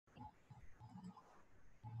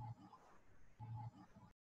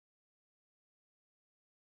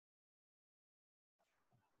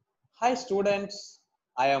Hi students,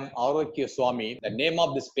 I am Arokiasamy. The name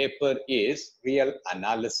of this paper is Real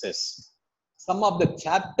Analysis. Some of the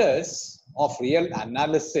chapters of real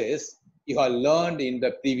analysis you have learned in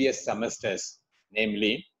the previous semesters,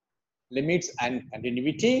 namely limits and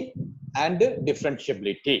continuity and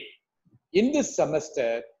differentiability. In this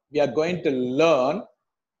semester, we are going to learn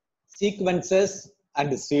sequences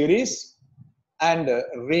and series and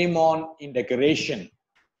Riemann integration.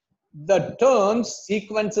 The terms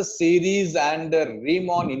sequences, series and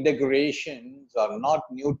Riemann integrations are not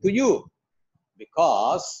new to you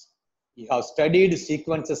because you have studied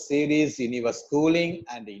sequences series in your schooling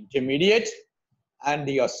and intermediate, and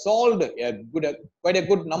you have solved quite a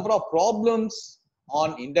good number of problems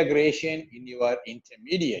on integration in your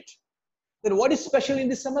intermediate. Then what is special in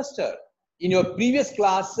this semester? In your previous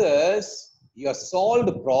classes, you have solved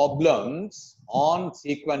problems on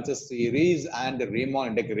sequences series and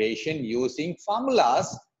Riemann integration using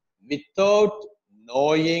formulas without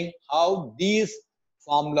knowing how these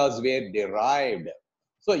formulas were derived.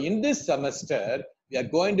 So in this semester, we are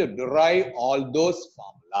going to derive all those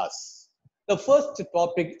formulas. The first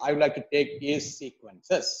topic I would like to take is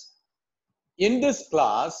sequences. In this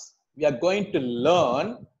class, we are going to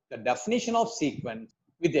learn the definition of sequence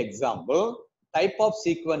with example, type of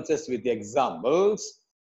sequences with examples.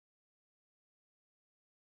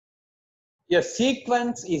 A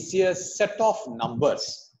sequence is a set of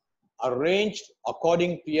numbers arranged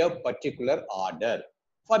according to a particular order.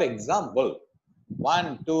 For example,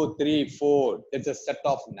 1, 2, 3, 4, that's a set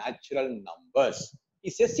of natural numbers.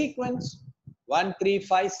 It's a sequence. 1, 3,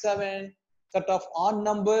 5, 7, set of odd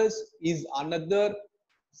numbers is another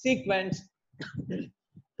sequence.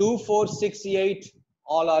 2, 4, 6, 8,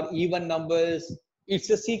 all are even numbers. It's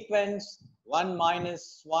a sequence. 1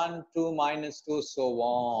 minus 1, 2 minus 2, so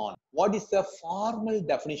on. What is the formal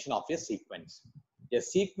definition of a sequence? A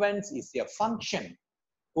sequence is a function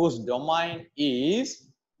whose domain is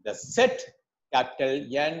the set capital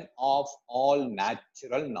N of all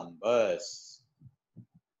natural numbers.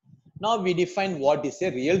 Now we define what is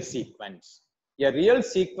a real sequence. A real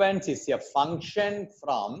sequence is a function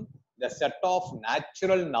from the set of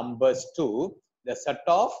natural numbers to the set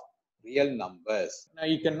of real numbers. Now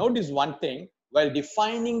you can notice one thing, while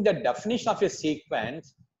defining the definition of a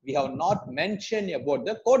sequence, we have not mentioned about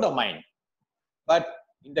the codomain. But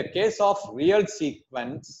in the case of real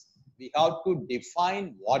sequence, we have to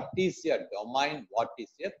define what is a domain, what is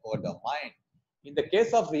a codomain. In the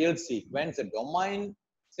case of real sequence, the domain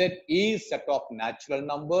set is set of natural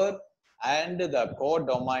number and the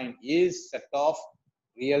codomain is set of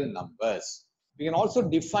real numbers. We can also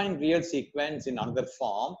define real sequence in another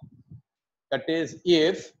form. That is,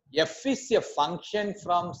 if f is a function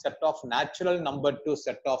from set of natural number to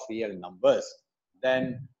set of real numbers,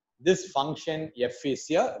 then this function f is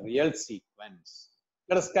a real sequence.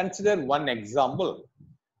 Let us consider one example.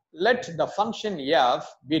 Let the function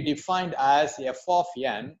f be defined as f of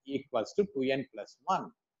n equals to 2n plus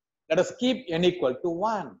 1. Let us keep n equal to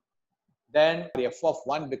 1. Then f of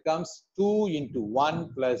 1 becomes 2 into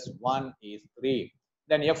 1 plus 1 is 3.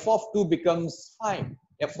 Then f of 2 becomes 5.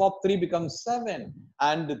 F of 3 becomes 7.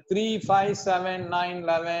 And 3, 5, 7, 9,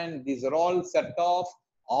 11. These are all set of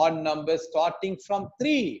odd numbers starting from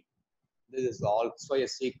 3. This is also a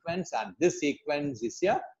sequence, and this sequence is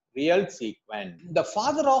a real sequence. The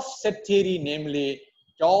father of set theory, namely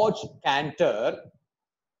George Cantor,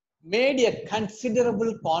 made a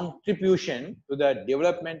considerable contribution to the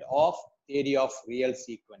development of theory of real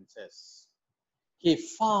sequences. He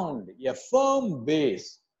found a firm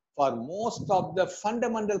base for most of the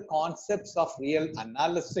fundamental concepts of real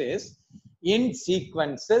analysis in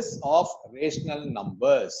sequences of rational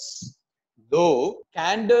numbers. Though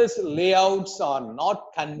Cantor's layouts are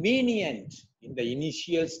not convenient in the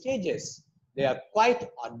initial stages, they are quite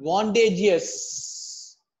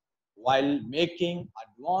advantageous while making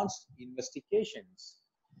advanced investigations.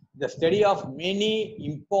 The study of many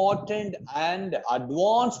important and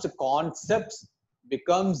advanced concepts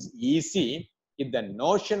becomes easy if the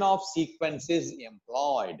notion of sequence is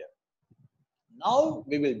employed. Now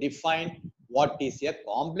we will define what is a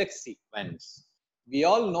complex sequence. We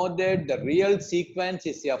all know that the real sequence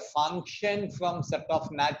is a function from set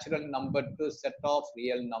of natural number to set of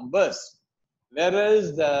real numbers,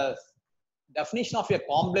 whereas the definition of a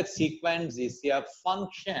complex sequence is a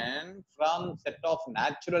function from set of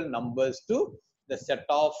natural numbers to the set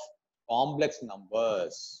of complex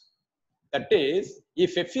numbers. That is,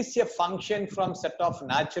 if f is a function from set of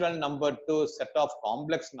natural number to set of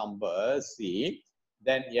complex numbers, C,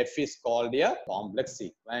 then f is called a complex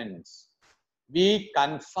sequence. We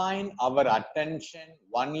confine our attention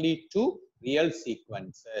only to real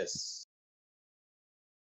sequences.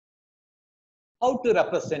 How to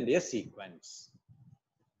represent a sequence?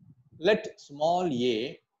 Let small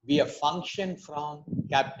a be a function from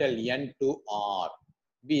capital N to R,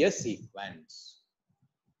 be a sequence.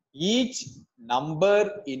 Each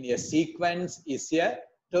number in a sequence is a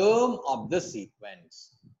term of the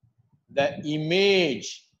sequence. The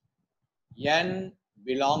image N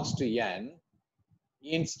belongs to N.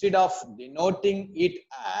 Instead of denoting it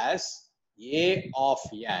as A of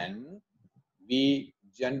N, we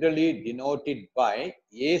generally denote it by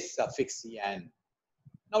A suffix N.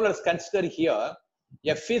 Now let us consider here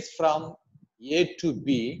f is from A to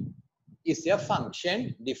B is a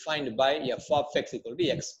function defined by f of x equal to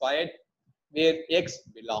x squared, where x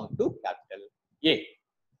belongs to capital A.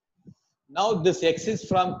 Now this x is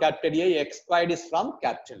from capital A, x squared is from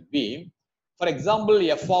capital B. For example,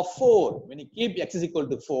 f of 4, when you keep x is equal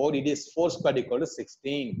to 4, it is 4 squared equal to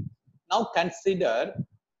 16. Now consider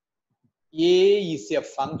A is a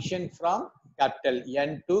function from capital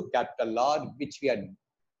N to capital R, which we had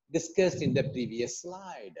discussed in the previous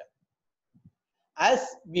slide. As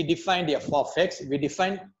we defined f of x, we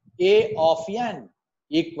defined A of N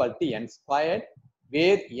equal to N squared,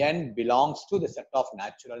 where N belongs to the set of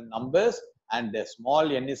natural numbers and the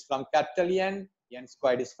small n is from capital N, N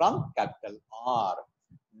squared is from capital R.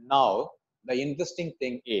 Now, the interesting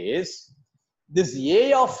thing is, this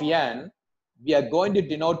A of N, we are going to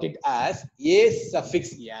denote it as A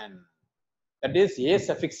suffix N. That is A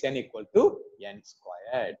suffix N equal to N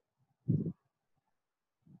squared.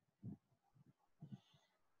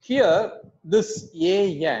 Here, this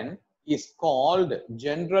AN is called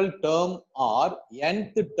general term or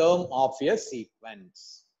nth term of a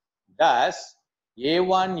sequence. Thus,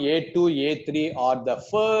 A1, A2, A3 are the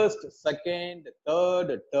first, second,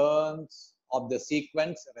 third terms of the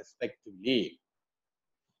sequence respectively.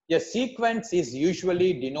 A sequence is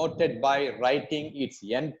usually denoted by writing its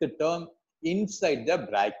nth term inside the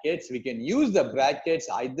brackets. We can use the brackets,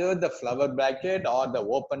 either the flower bracket or the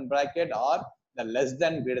open bracket or the less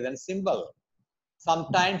than greater than symbol.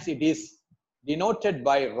 Sometimes it is denoted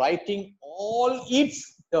by writing all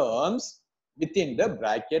its terms within the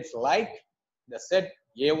brackets, like the set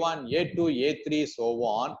A1, A2, A3, so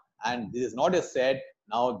on. And this is not a set.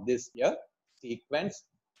 Now this here sequence,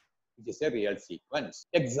 which is a real sequence.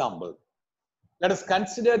 Example. Let us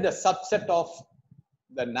consider the subset of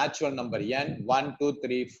the natural number n, 1, 2,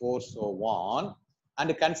 3, 4, so on,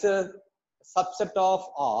 and consider subset of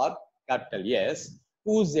R, capital S,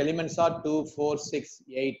 whose elements are 2, 4, 6,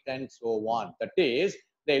 8, and so on. That is,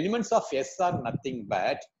 the elements of S are nothing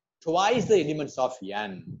but twice the elements of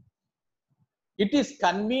N. It is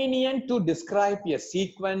convenient to describe a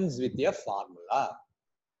sequence with a formula.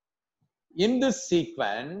 In this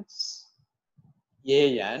sequence,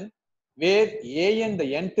 AN, where AN,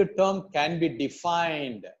 the nth term, can be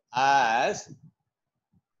defined as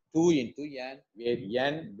 2 into n, where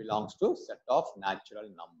n belongs to set of natural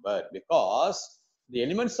number, because the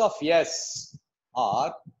elements of S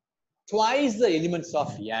are twice the elements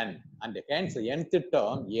of n, and hence the nth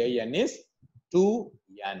term an is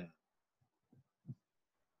 2n.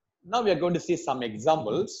 Now we are going to see some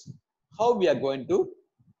examples how we are going to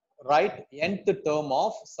write nth term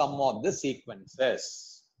of some of the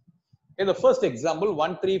sequences. Okay, the first example,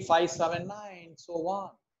 1, 3, 5, 7, 9, so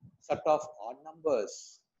on, set of odd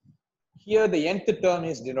numbers. Here the nth term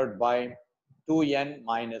is denoted by 2n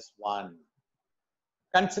minus 1.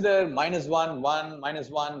 Consider minus 1, 1, minus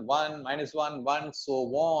 1, 1, minus 1, 1, so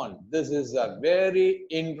on. This is a very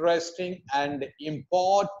interesting and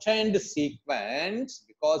important sequence,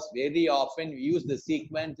 because very often we use the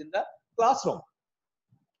sequence in the classroom,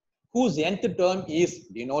 whose nth term is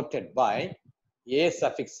denoted by a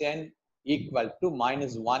suffix n equal to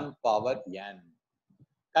minus 1 power n.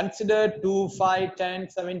 Consider 2, 5, 10,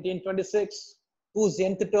 17, 26, whose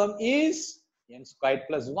nth term is n squared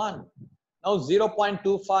plus 1. Now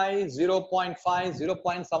 0.25, 0.5,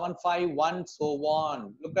 0.75, 1, so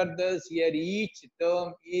on. Look at this here, each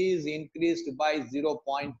term is increased by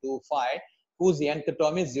 0.25, whose nth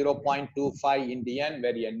term is 0.25 in the n,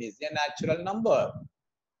 where n is a natural number.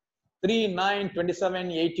 3, 9,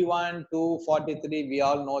 27, 81, 2, 43, we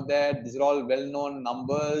all know that these are all well-known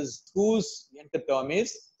numbers, whose nth term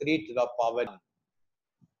is 3 to the power 1.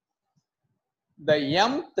 The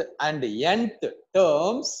mth and nth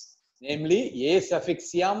terms, namely a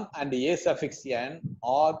suffix m and a suffix n,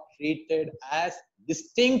 are treated as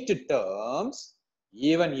distinct terms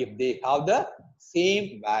even if they have the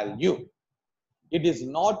same value. It is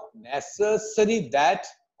not necessary that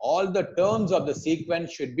all the terms of the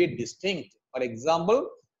sequence should be distinct. For example,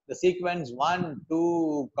 The sequence 1,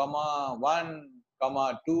 2, comma 1,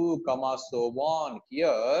 comma 2, comma so on.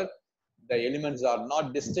 Here, the elements are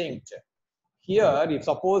not distinct. Here, if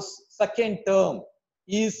suppose second term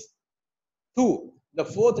is 2, the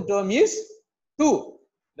fourth term is 2.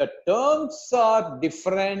 The terms are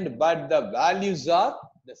different, but the values are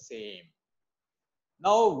the same.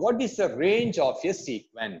 Now, what is the range of a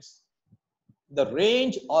sequence? The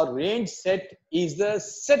range or range set is the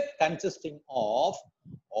set consisting of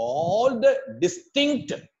all the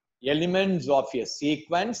distinct elements of a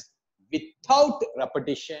sequence without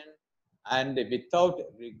repetition and without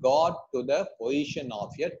regard to the position of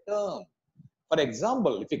a term. For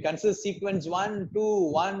example, if you consider sequence 1,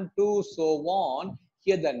 2, 1, 2, so on,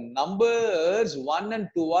 here the numbers 1 and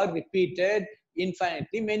 2 are repeated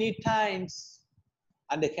infinitely many times.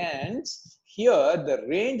 And hence, here the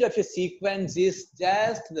range of a sequence is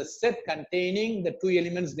just the set containing the two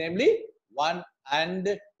elements, namely 1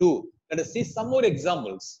 and 2. Let us see some more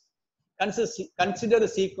examples. Consider the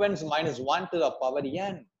sequence minus 1 to the power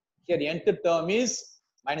n. Here nth term is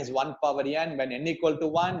minus 1 power n. When n equal to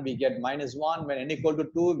 1, we get minus 1. When n equal to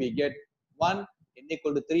 2, we get 1. N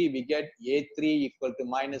equal to 3, we get a3 equal to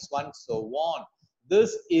minus 1, so on.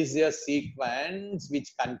 This is a sequence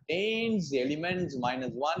which contains elements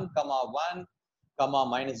minus 1, comma 1, comma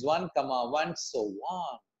minus 1, comma 1, so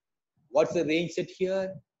on. What's the range set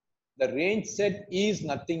here? The range set is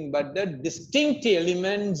nothing but the distinct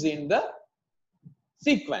elements in the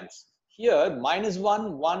sequence. Here, minus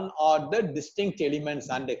 1, 1 are the distinct elements,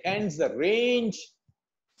 and hence the range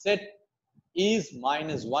set is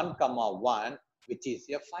minus 1, comma 1, which is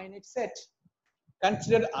a finite set.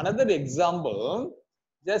 Consider another example.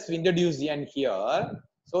 Just introduce n here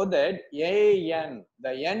so that an,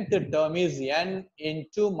 the nth term is n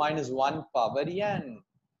into minus 1 power n.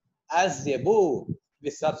 As above,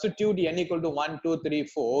 we substitute n equal to 1, 2, 3,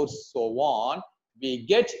 4, so on. We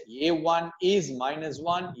get a1 is minus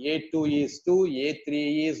 1, a2 is 2,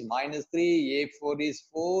 a3 is minus 3, a4 is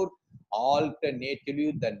 4.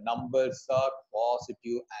 Alternatively, the numbers are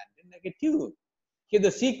positive and negative. Here the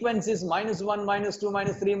sequence is minus 1, minus 2,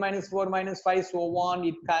 minus 3, minus 4, minus 5, so on.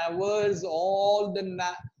 It covers all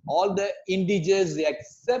the integers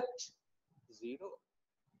except 0.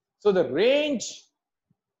 So the range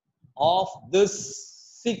of this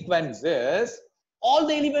sequence is all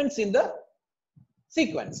the elements in the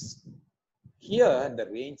sequence. Here the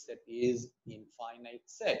range set is infinite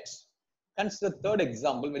set. Consider third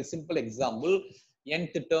example, very simple example.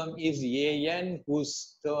 Nth term is an,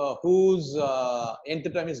 whose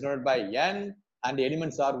nth term is denoted by n, and the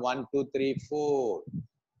elements are 1, 2, 3, 4.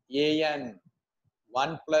 An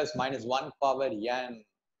 1 plus minus 1 power n.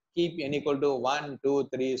 Keep n equal to 1, 2,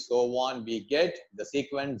 3, so on. We get the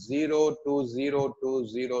sequence 0, 2, 0, 2,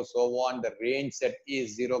 0, so on. The range set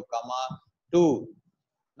is 0, 2.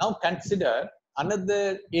 Now consider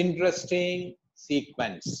another interesting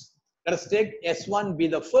sequence. Let us take S1 be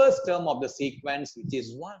the first term of the sequence, which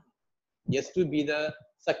is 1. S2 be the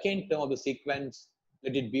second term of the sequence,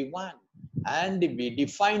 let it be 1. And we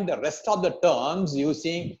define the rest of the terms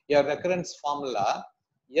using a recurrence formula,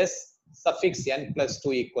 S suffix n plus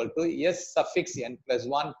 2 equal to S suffix n plus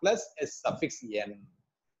 1 plus S suffix n,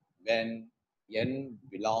 when n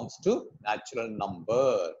belongs to natural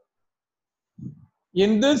number.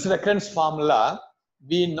 In this recurrence formula,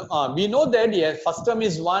 we know that first term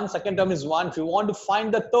is 1, second term is 1. If you want to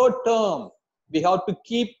find the third term, we have to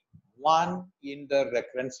keep 1 in the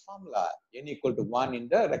recurrence formula, n equal to 1 in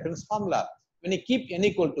the recurrence formula. When you keep n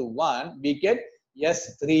equal to 1, we get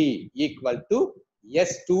S3 equal to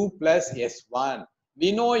S2 plus S1.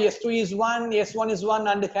 We know S2 is 1, S1 is 1,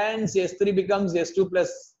 and hence S3 becomes S2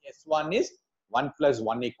 plus S1 is 1 plus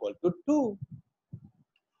 1 equal to 2.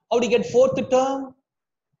 How do you get fourth term?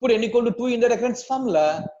 Put n equal to 2 in the recurrence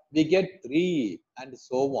formula, we get 3, and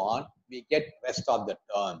so on. We get rest of the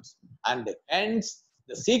terms. And hence,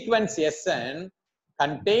 the sequence Sn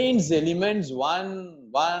contains elements 1,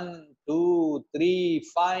 1, 2, 3,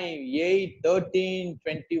 5, 8, 13,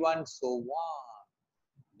 21, so on.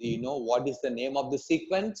 Do you know what is the name of the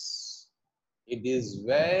sequence? It is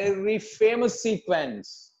very famous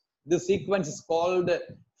sequence. The sequence is called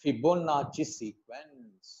Fibonacci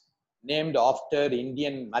sequence, named after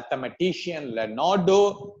Indian mathematician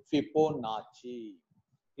Leonardo Fibonacci.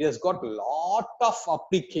 It has got a lot of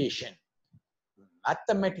application.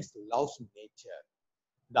 Mathematics loves nature.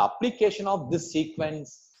 The application of this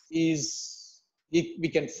sequence is we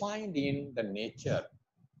can find in the nature.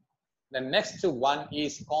 The next one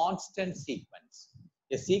is constant sequence.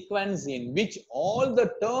 A sequence in which all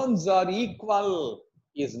the terms are equal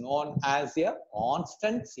is known as a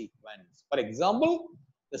constant sequence. For example,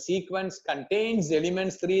 the sequence contains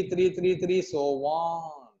elements 3, 3, 3, 3, so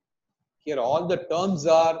on. Here all the terms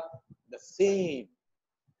are the same.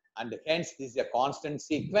 And hence this is a constant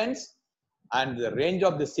sequence. And the range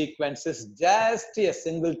of the sequence is just a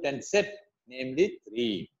singleton set, namely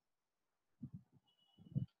 3.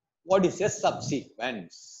 What is a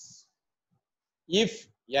subsequence? If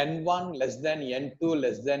n1 less than n2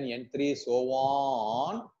 less than n3, so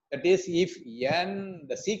on, that is, if n,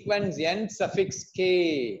 the sequence n suffix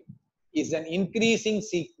k is an increasing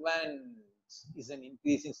sequence,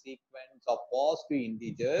 of positive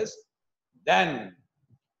integers, then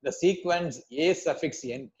the sequence a suffix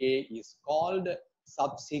nk is called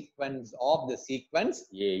subsequence of the sequence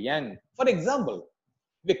an. For example,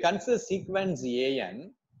 we consider sequence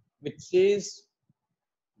an, which is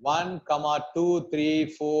 1, 2, 3,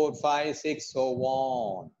 4, 5, 6, so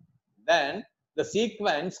on. Then the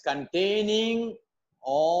sequence containing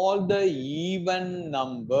all the even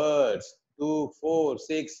numbers 2, 4,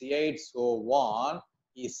 6, 8, so on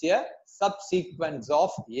is a subsequence of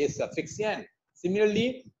a suffix n.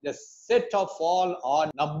 Similarly, the set of all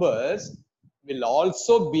odd numbers will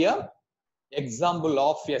also be an example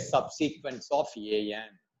of a subsequence of an.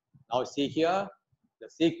 Now see here, the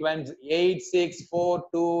sequence 8, 6, 4,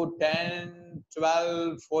 2, 10,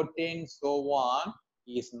 12, 14, so on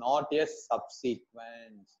is not a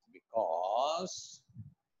subsequence because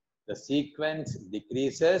the sequence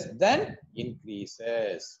decreases then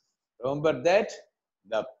increases. Remember that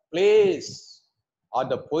the place or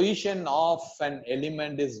the position of an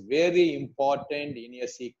element is very important in a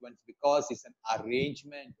sequence because it's an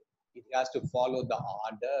arrangement. It has to follow the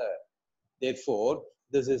order. Therefore,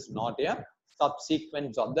 this is not a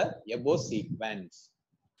subsequence of the above sequence.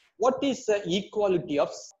 What is the equality of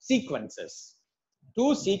sequences?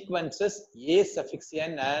 Two sequences a suffix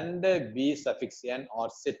n and b suffix n are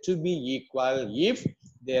said to be equal if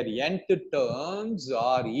their nth terms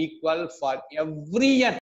are equal for every n.